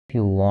If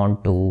you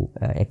want to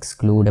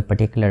exclude a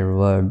particular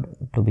word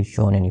to be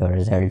shown in your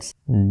results,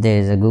 there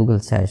is a Google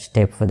search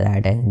tip for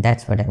that, and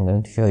that's what I'm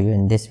going to show you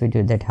in this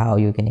video, that how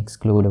you can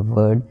exclude a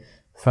word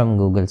from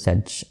Google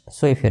search.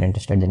 So if you're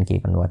interested, then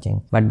keep on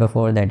watching. But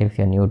before that, if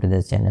you're new to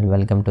this channel,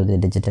 welcome to the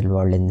digital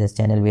world. In this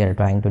channel, we are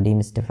trying to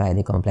demystify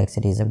the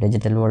complexities of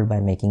digital world by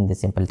making the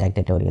simple tech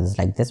tutorials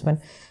like this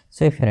one.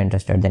 So if you're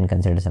interested, then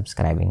consider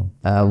subscribing.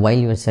 While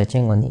you're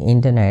searching on the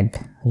internet,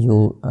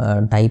 you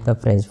type a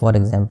phrase. For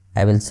example,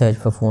 I will search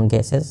for phone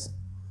cases,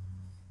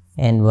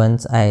 and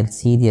once I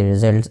see the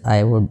results,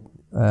 I would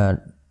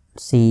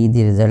see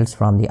the results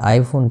from the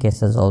iPhone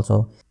cases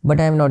also, but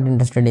I am not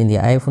interested in the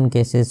iPhone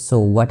cases. So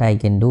what I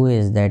can do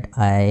is that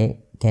I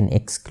can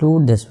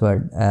exclude this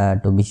word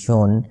to be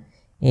shown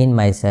in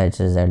my search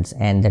results.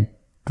 And the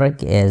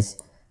trick is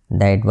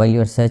that while you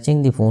are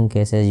searching the phone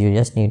cases, you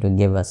just need to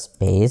give a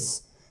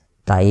space,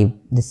 type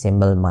the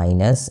symbol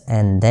minus,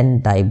 and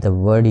then type the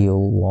word you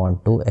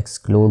want to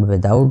exclude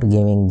without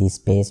giving the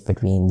space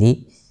between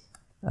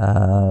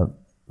the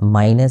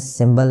minus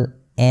symbol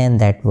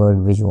and that word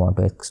which you want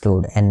to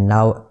exclude. And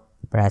now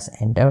press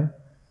enter,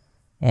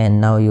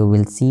 and now you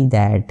will see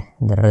that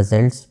the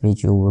results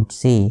which you would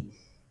see,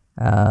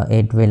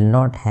 it will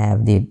not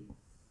have the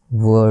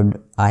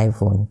word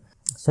iPhone.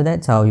 So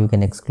that's how you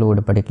can exclude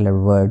a particular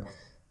word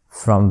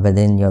from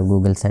within your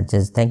Google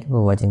searches. Thank you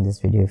for watching this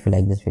video. If you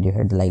like this video,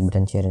 hit the like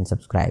button, share and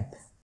subscribe.